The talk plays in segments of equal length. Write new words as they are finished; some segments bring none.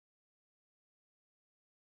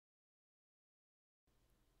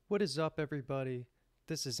What is up, everybody?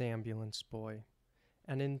 This is Ambulance Boy,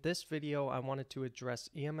 and in this video I wanted to address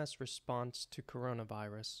EMS response to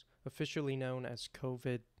coronavirus, officially known as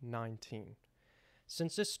COVID-19.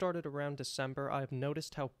 Since this started around December, I have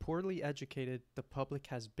noticed how poorly educated the public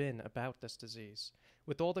has been about this disease.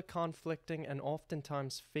 With all the conflicting and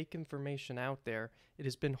oftentimes fake information out there, it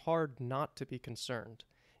has been hard not to be concerned.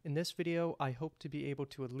 In this video, I hope to be able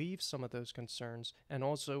to alleviate some of those concerns and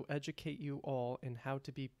also educate you all in how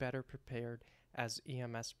to be better prepared as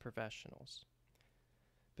EMS professionals.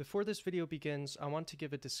 Before this video begins, I want to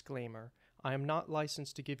give a disclaimer. I am not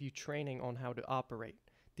licensed to give you training on how to operate.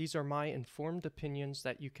 These are my informed opinions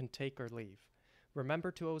that you can take or leave. Remember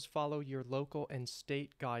to always follow your local and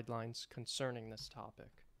state guidelines concerning this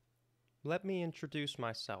topic. Let me introduce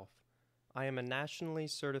myself. I am a nationally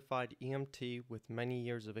certified EMT with many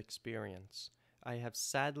years of experience. I have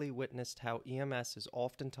sadly witnessed how EMS is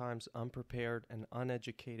oftentimes unprepared and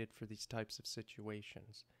uneducated for these types of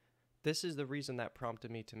situations. This is the reason that prompted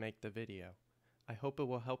me to make the video. I hope it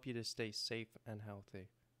will help you to stay safe and healthy.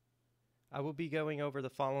 I will be going over the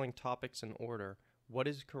following topics in order. What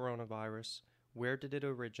is coronavirus? Where did it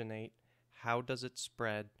originate? How does it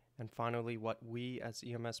spread? And finally, what we as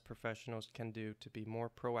EMS professionals can do to be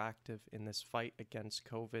more proactive in this fight against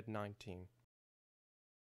COVID-19.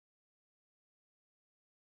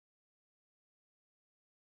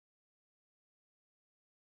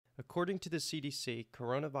 According to the CDC,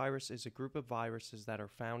 coronavirus is a group of viruses that are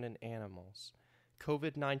found in animals.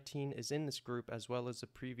 COVID-19 is in this group as well as the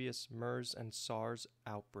previous MERS and SARS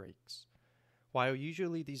outbreaks. While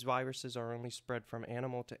usually these viruses are only spread from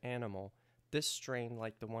animal to animal, this strain,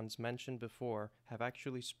 like the ones mentioned before, have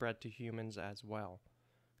actually spread to humans as well.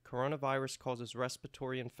 Coronavirus causes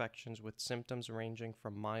respiratory infections with symptoms ranging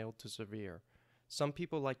from mild to severe. Some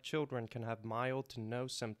people, like children, can have mild to no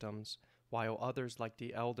symptoms, while others, like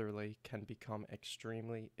the elderly, can become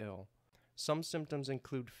extremely ill. Some symptoms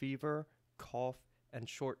include fever, cough, and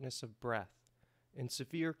shortness of breath. In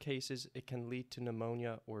severe cases, it can lead to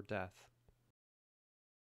pneumonia or death.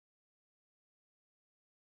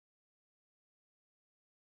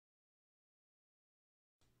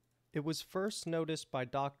 It was first noticed by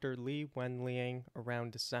Dr. Li Wenliang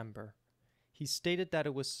around December. He stated that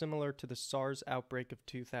it was similar to the SARS outbreak of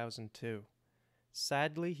 2002.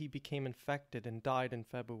 Sadly, he became infected and died in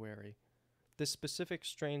February. This specific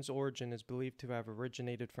strain's origin is believed to have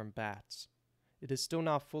originated from bats. It is still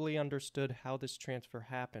not fully understood how this transfer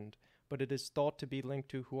happened, but it is thought to be linked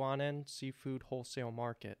to Huanan Seafood Wholesale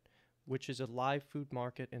Market, which is a live food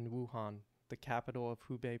market in Wuhan, the capital of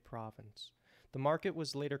Hubei province. The market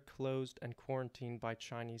was later closed and quarantined by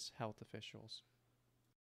Chinese health officials.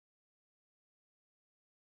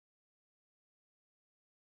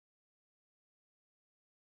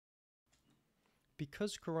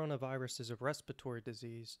 Because coronavirus is a respiratory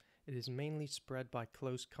disease, it is mainly spread by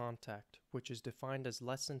close contact, which is defined as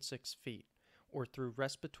less than 6 feet, or through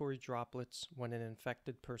respiratory droplets when an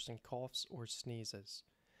infected person coughs or sneezes.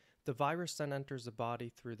 The virus then enters the body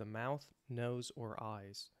through the mouth, nose, or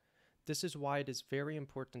eyes. This is why it is very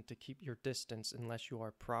important to keep your distance unless you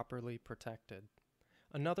are properly protected.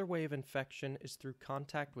 Another way of infection is through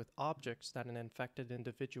contact with objects that an infected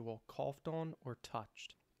individual coughed on or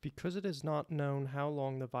touched. Because it is not known how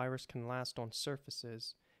long the virus can last on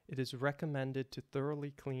surfaces, it is recommended to thoroughly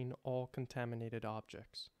clean all contaminated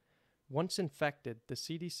objects. Once infected, the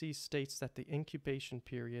CDC states that the incubation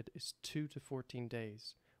period is 2 to 14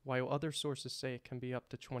 days, while other sources say it can be up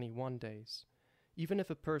to 21 days. Even if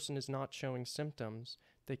a person is not showing symptoms,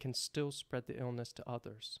 they can still spread the illness to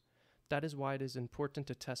others. That is why it is important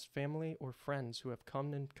to test family or friends who have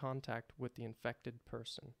come in contact with the infected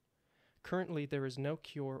person. Currently, there is no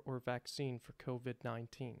cure or vaccine for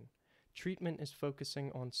COVID-19. Treatment is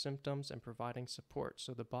focusing on symptoms and providing support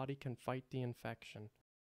so the body can fight the infection.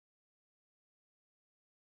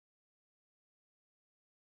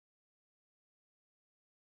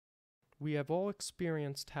 We have all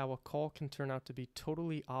experienced how a call can turn out to be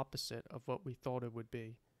totally opposite of what we thought it would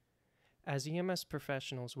be. As EMS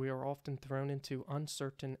professionals, we are often thrown into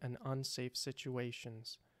uncertain and unsafe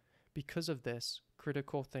situations. Because of this,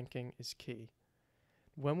 critical thinking is key.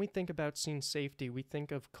 When we think about scene safety, we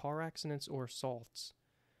think of car accidents or assaults.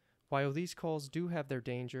 While these calls do have their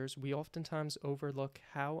dangers, we oftentimes overlook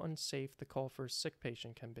how unsafe the call for a sick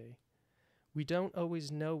patient can be. We don't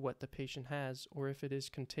always know what the patient has or if it is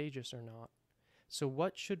contagious or not. So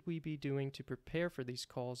what should we be doing to prepare for these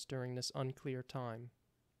calls during this unclear time?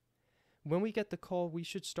 When we get the call, we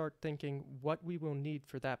should start thinking what we will need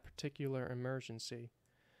for that particular emergency.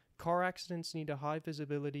 Car accidents need a high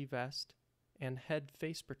visibility vest and head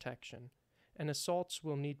face protection, and assaults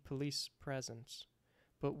will need police presence.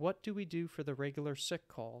 But what do we do for the regular sick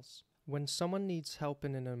calls? When someone needs help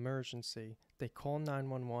in an emergency, they call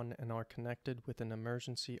 911 and are connected with an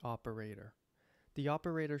emergency operator. The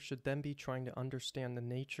operator should then be trying to understand the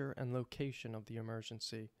nature and location of the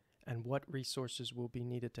emergency and what resources will be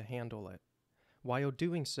needed to handle it. While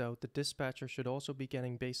doing so, the dispatcher should also be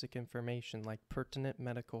getting basic information like pertinent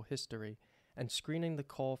medical history and screening the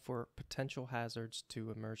call for potential hazards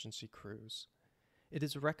to emergency crews. It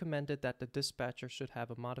is recommended that the dispatcher should have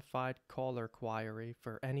a modified caller query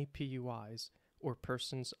for any PUIs or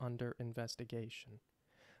persons under investigation.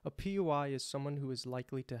 A PUI is someone who is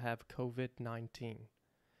likely to have COVID-19.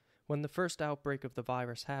 When the first outbreak of the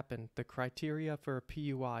virus happened, the criteria for a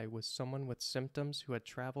PUI was someone with symptoms who had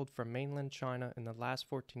traveled from mainland China in the last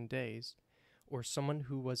 14 days, or someone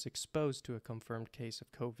who was exposed to a confirmed case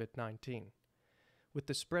of COVID-19. With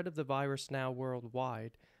the spread of the virus now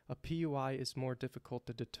worldwide, a PUI is more difficult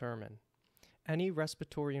to determine. Any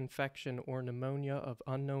respiratory infection or pneumonia of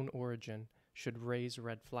unknown origin should raise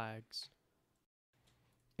red flags.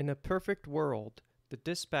 In a perfect world, the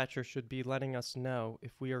dispatcher should be letting us know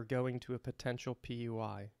if we are going to a potential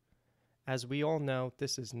PUI. As we all know,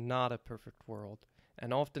 this is not a perfect world,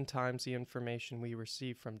 and oftentimes the information we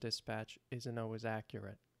receive from dispatch isn't always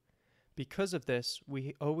accurate. Because of this,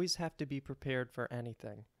 we always have to be prepared for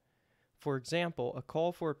anything. For example, a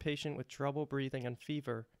call for a patient with trouble breathing and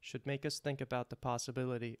fever should make us think about the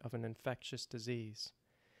possibility of an infectious disease.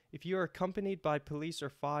 If you are accompanied by police or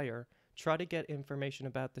fire, try to get information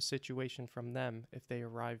about the situation from them if they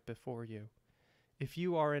arrive before you. If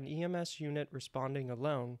you are an EMS unit responding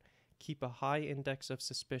alone, keep a high index of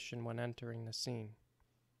suspicion when entering the scene.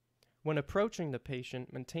 When approaching the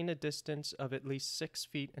patient, maintain a distance of at least 6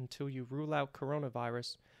 feet until you rule out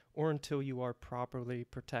coronavirus or until you are properly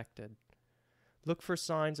protected. Look for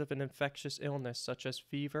signs of an infectious illness such as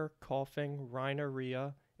fever, coughing,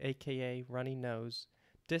 rhinorrhea, aka runny nose,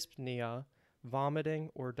 dyspnea, vomiting,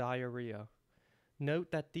 or diarrhea.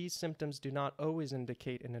 Note that these symptoms do not always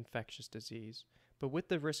indicate an infectious disease, but with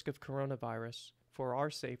the risk of coronavirus, for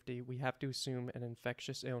our safety, we have to assume an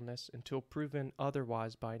infectious illness until proven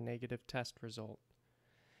otherwise by a negative test result.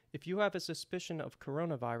 If you have a suspicion of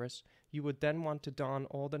coronavirus, you would then want to don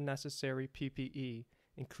all the necessary PPE,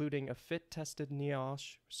 including a fit-tested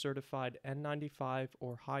NIOSH certified N95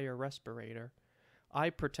 or higher respirator, eye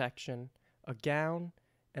protection, a gown,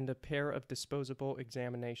 and a pair of disposable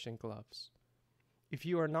examination gloves. If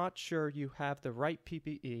you are not sure you have the right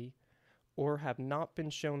PPE or have not been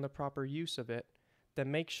shown the proper use of it, then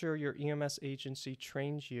make sure your EMS agency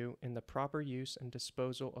trains you in the proper use and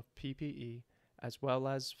disposal of PPE as well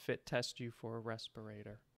as fit test you for a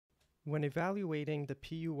respirator. When evaluating the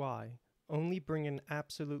PUI, only bring in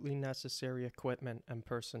absolutely necessary equipment and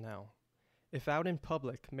personnel. If out in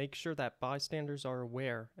public, make sure that bystanders are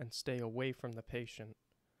aware and stay away from the patient.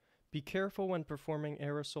 Be careful when performing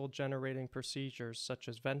aerosol-generating procedures such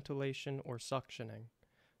as ventilation or suctioning.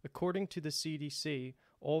 According to the CDC,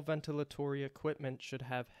 all ventilatory equipment should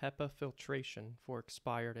have HEPA filtration for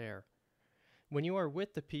expired air. When you are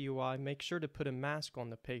with the PUI, make sure to put a mask on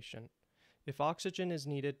the patient. If oxygen is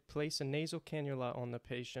needed, place a nasal cannula on the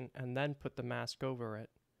patient and then put the mask over it.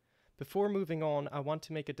 Before moving on, I want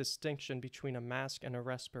to make a distinction between a mask and a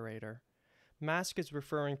respirator. Mask is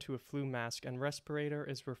referring to a flu mask and respirator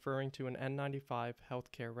is referring to an N95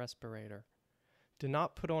 healthcare respirator. Do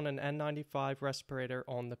not put on an N95 respirator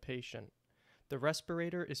on the patient. The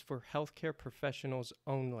respirator is for healthcare professionals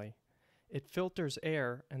only. It filters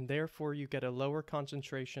air and therefore you get a lower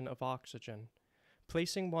concentration of oxygen.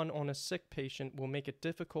 Placing one on a sick patient will make it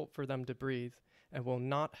difficult for them to breathe and will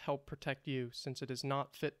not help protect you since it is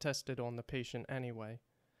not fit tested on the patient anyway.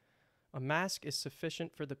 A mask is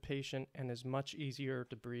sufficient for the patient and is much easier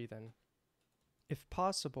to breathe in. If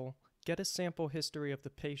possible, get a sample history of the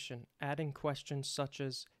patient, adding questions such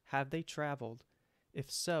as, have they traveled? If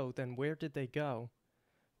so, then where did they go?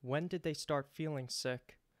 When did they start feeling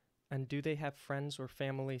sick? And do they have friends or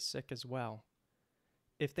family sick as well?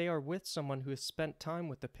 If they are with someone who has spent time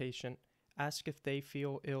with the patient, ask if they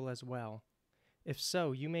feel ill as well. If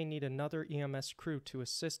so, you may need another EMS crew to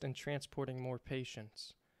assist in transporting more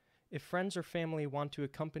patients. If friends or family want to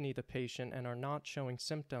accompany the patient and are not showing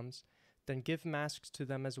symptoms, then give masks to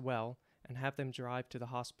them as well and have them drive to the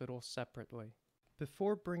hospital separately.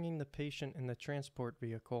 Before bringing the patient in the transport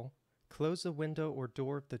vehicle, close the window or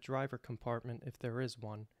door of the driver compartment if there is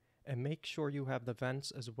one, and make sure you have the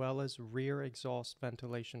vents as well as rear exhaust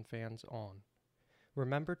ventilation fans on.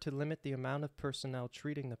 Remember to limit the amount of personnel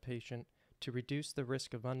treating the patient to reduce the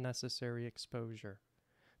risk of unnecessary exposure.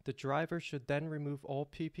 The driver should then remove all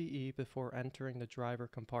PPE before entering the driver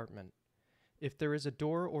compartment. If there is a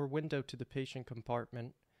door or window to the patient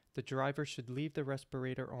compartment, the driver should leave the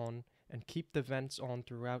respirator on and keep the vents on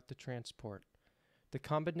throughout the transport. The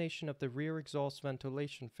combination of the rear exhaust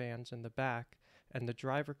ventilation fans in the back and the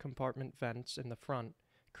driver compartment vents in the front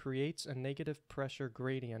creates a negative pressure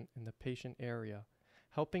gradient in the patient area,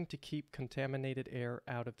 helping to keep contaminated air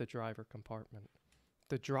out of the driver compartment.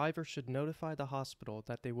 The driver should notify the hospital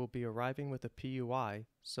that they will be arriving with a PUI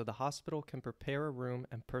so the hospital can prepare a room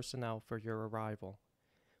and personnel for your arrival.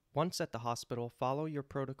 Once at the hospital, follow your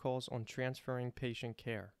protocols on transferring patient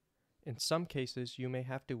care. In some cases, you may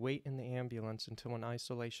have to wait in the ambulance until an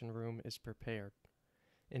isolation room is prepared.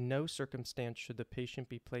 In no circumstance should the patient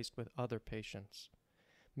be placed with other patients.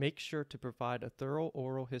 Make sure to provide a thorough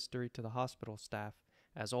oral history to the hospital staff,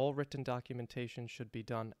 as all written documentation should be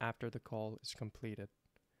done after the call is completed.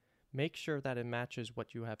 Make sure that it matches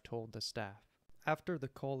what you have told the staff. After the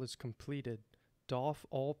call is completed, doff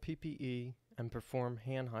all PPE and perform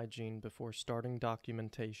hand hygiene before starting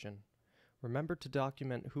documentation. Remember to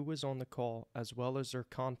document who was on the call as well as their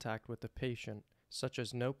contact with the patient, such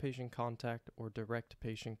as no patient contact or direct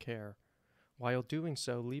patient care. While doing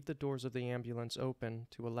so, leave the doors of the ambulance open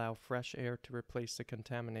to allow fresh air to replace the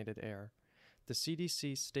contaminated air. The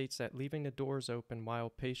CDC states that leaving the doors open while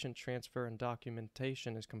patient transfer and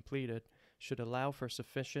documentation is completed should allow for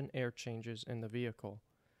sufficient air changes in the vehicle.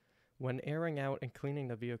 When airing out and cleaning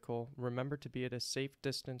the vehicle, remember to be at a safe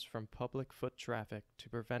distance from public foot traffic to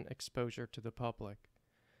prevent exposure to the public.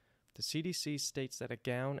 The CDC states that a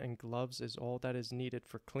gown and gloves is all that is needed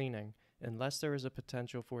for cleaning, unless there is a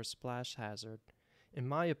potential for a splash hazard. In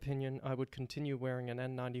my opinion, I would continue wearing an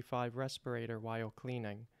N95 respirator while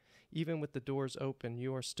cleaning. Even with the doors open,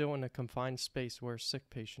 you are still in a confined space where a sick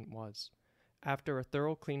patient was. After a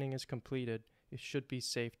thorough cleaning is completed, it should be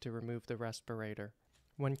safe to remove the respirator.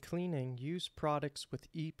 When cleaning, use products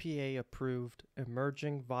with EPA-approved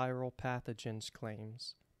emerging viral pathogens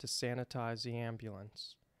claims to sanitize the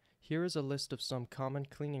ambulance. Here is a list of some common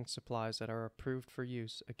cleaning supplies that are approved for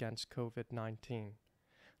use against COVID-19.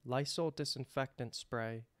 Lysol disinfectant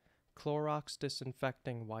spray, Clorox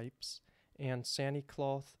disinfecting wipes, and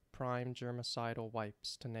Sanicloth prime germicidal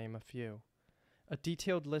wipes, to name a few. A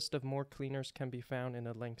detailed list of more cleaners can be found in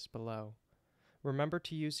the links below. Remember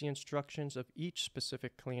to use the instructions of each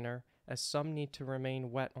specific cleaner, as some need to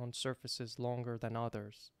remain wet on surfaces longer than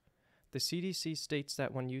others. The CDC states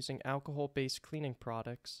that when using alcohol-based cleaning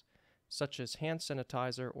products, such as hand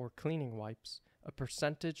sanitizer or cleaning wipes, a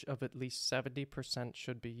percentage of at least 70%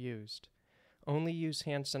 should be used. Only use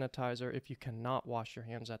hand sanitizer if you cannot wash your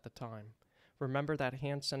hands at the time. Remember that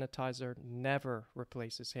hand sanitizer never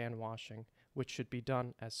replaces hand washing, which should be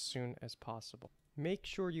done as soon as possible. Make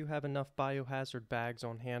sure you have enough biohazard bags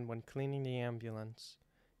on hand when cleaning the ambulance.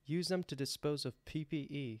 Use them to dispose of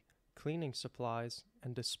PPE, cleaning supplies,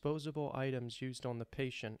 and disposable items used on the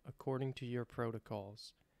patient according to your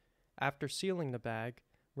protocols. After sealing the bag,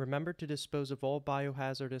 remember to dispose of all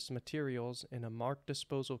biohazardous materials in a marked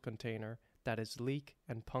disposal container that is leak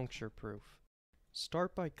and puncture proof.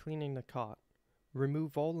 Start by cleaning the cot.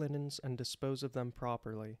 Remove all linens and dispose of them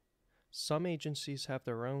properly. Some agencies have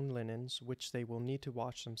their own linens, which they will need to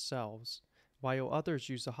wash themselves, while others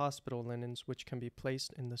use the hospital linens, which can be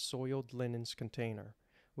placed in the soiled linens container.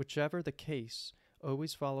 Whichever the case,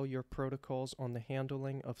 always follow your protocols on the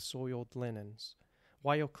handling of soiled linens.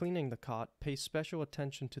 While cleaning the cot, pay special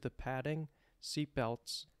attention to the padding, seat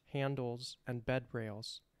belts, handles, and bed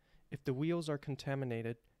rails. If the wheels are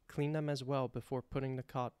contaminated, clean them as well before putting the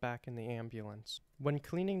cot back in the ambulance. When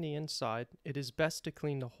cleaning the inside, it is best to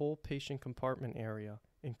clean the whole patient compartment area,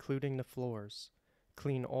 including the floors.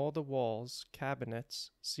 Clean all the walls,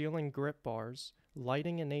 cabinets, ceiling grip bars,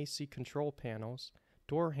 lighting and AC control panels,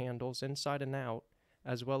 door handles inside and out,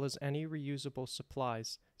 as well as any reusable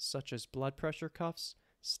supplies such as blood pressure cuffs,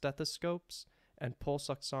 stethoscopes, and pulse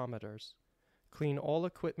oximeters. Clean all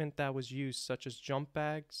equipment that was used such as jump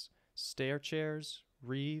bags, stair chairs,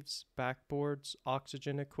 reeves, backboards,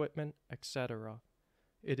 oxygen equipment, etc.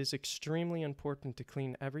 It is extremely important to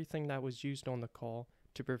clean everything that was used on the call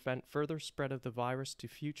to prevent further spread of the virus to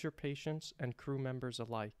future patients and crew members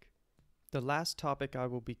alike. The last topic I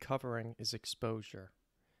will be covering is exposure.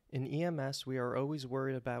 In EMS, we are always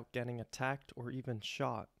worried about getting attacked or even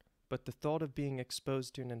shot, but the thought of being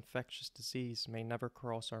exposed to an infectious disease may never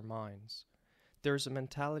cross our minds. There is a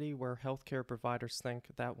mentality where healthcare providers think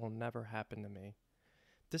that will never happen to me.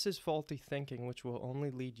 This is faulty thinking, which will only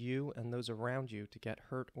lead you and those around you to get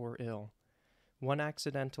hurt or ill. One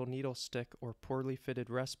accidental needle stick or poorly fitted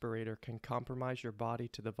respirator can compromise your body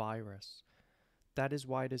to the virus. That is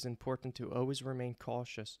why it is important to always remain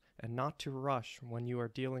cautious and not to rush when you are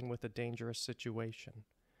dealing with a dangerous situation.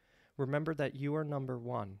 Remember that you are number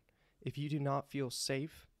one. If you do not feel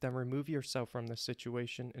safe, then remove yourself from the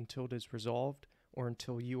situation until it is resolved or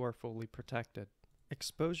until you are fully protected.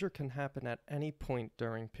 Exposure can happen at any point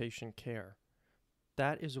during patient care.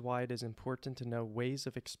 That is why it is important to know ways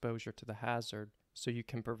of exposure to the hazard so you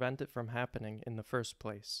can prevent it from happening in the first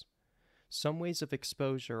place. Some ways of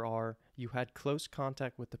exposure are: you had close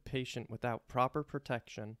contact with the patient without proper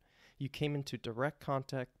protection, you came into direct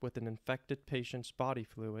contact with an infected patient's body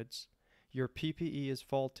fluids, your PPE is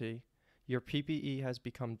faulty, your PPE has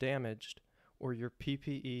become damaged, or your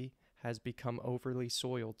PPE has become overly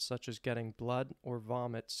soiled, such as getting blood or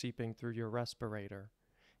vomit seeping through your respirator.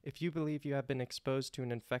 If you believe you have been exposed to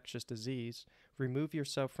an infectious disease, remove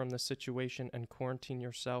yourself from the situation and quarantine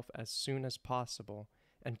yourself as soon as possible,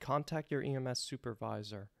 and contact your EMS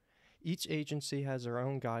supervisor. Each agency has their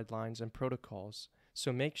own guidelines and protocols,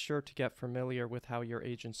 so make sure to get familiar with how your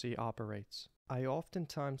agency operates. I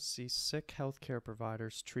oftentimes see sick healthcare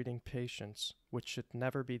providers treating patients, which should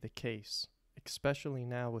never be the case, especially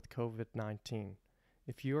now with COVID-19.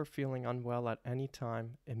 If you are feeling unwell at any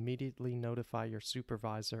time, immediately notify your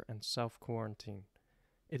supervisor and self-quarantine.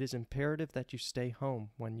 It is imperative that you stay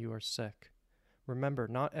home when you are sick. Remember,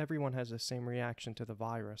 not everyone has the same reaction to the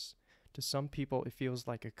virus. To some people, it feels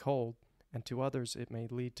like a cold, and to others, it may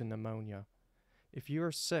lead to pneumonia. If you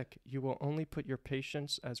are sick, you will only put your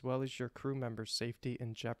patients as well as your crew members' safety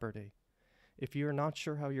in jeopardy. If you are not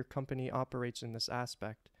sure how your company operates in this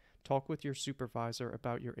aspect, talk with your supervisor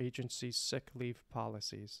about your agency's sick leave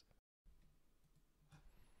policies.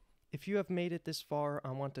 If you have made it this far,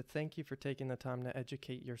 I want to thank you for taking the time to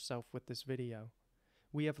educate yourself with this video.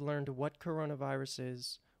 We have learned what coronavirus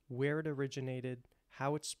is, where it originated,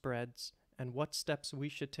 how it spreads, and what steps we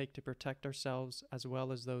should take to protect ourselves as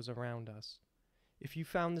well as those around us. If you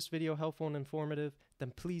found this video helpful and informative,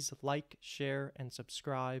 then please like, share, and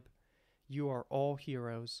subscribe. You are all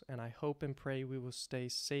heroes, and I hope and pray we will stay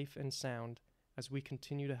safe and sound as we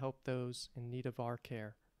continue to help those in need of our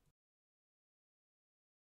care.